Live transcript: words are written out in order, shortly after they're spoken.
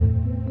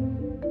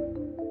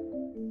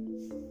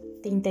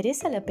¿Te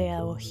interesa la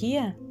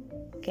pedagogía?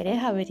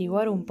 ¿Querés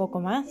averiguar un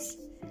poco más?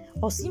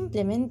 ¿O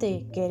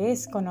simplemente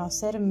querés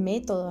conocer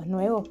métodos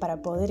nuevos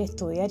para poder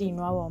estudiar y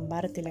no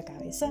abombarte la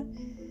cabeza?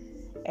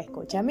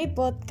 Escucha mi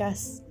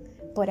podcast.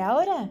 Por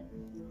ahora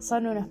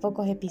son unos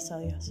pocos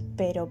episodios,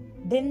 pero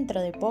dentro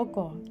de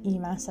poco y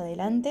más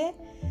adelante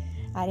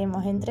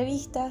haremos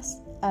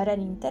entrevistas,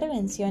 habrán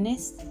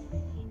intervenciones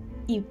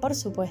y por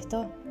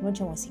supuesto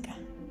mucha música.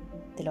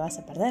 ¿Te lo vas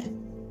a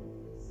perder?